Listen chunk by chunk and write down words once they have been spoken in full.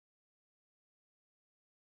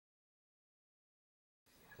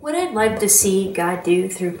What I'd love to see God do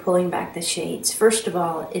through pulling back the shades, first of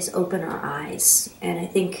all, is open our eyes. And I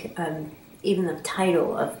think even the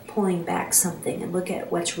title of pulling back something and look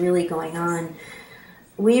at what's really going on,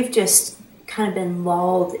 we've just kind of been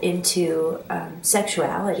lulled into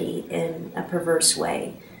sexuality in a perverse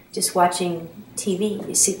way. Just watching TV,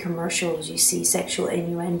 you see commercials, you see sexual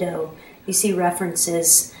innuendo, you see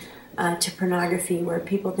references to pornography where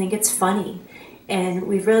people think it's funny. And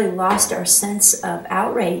we've really lost our sense of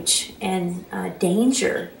outrage and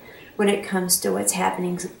danger when it comes to what's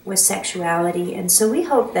happening with sexuality. And so we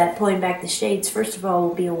hope that pulling back the shades, first of all,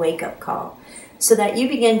 will be a wake-up call, so that you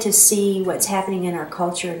begin to see what's happening in our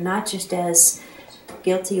culture, not just as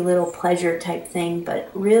guilty little pleasure type thing, but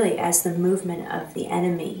really as the movement of the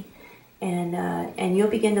enemy. And you'll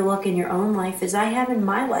begin to look in your own life, as I have in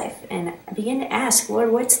my life, and begin to ask,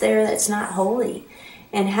 Lord, what's there that's not holy?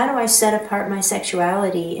 And how do I set apart my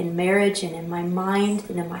sexuality in marriage and in my mind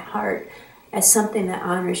and in my heart as something that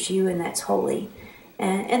honors you and that's holy?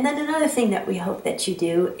 And then another thing that we hope that you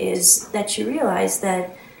do is that you realize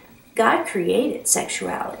that God created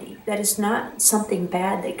sexuality. That is not something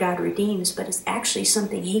bad that God redeems, but it's actually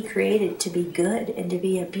something He created to be good and to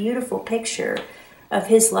be a beautiful picture of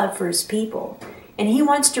His love for His people. And He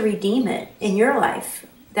wants to redeem it in your life.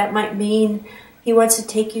 That might mean He wants to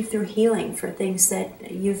take you through healing for things that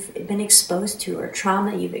you've been exposed to or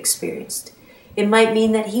trauma you've experienced. It might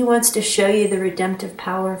mean that He wants to show you the redemptive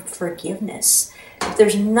power of forgiveness. If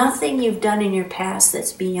there's nothing you've done in your past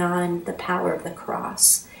that's beyond the power of the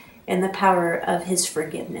cross and the power of His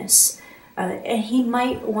forgiveness, and He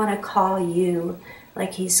might want to call you,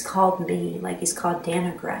 like He's called me, like He's called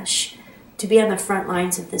Dana Gresh, to be on the front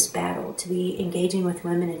lines of this battle, to be engaging with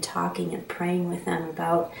women and talking and praying with them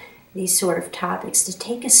about these sort of topics, to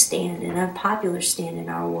take a stand, an unpopular stand in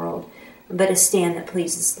our world, but a stand that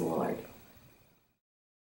pleases the Lord.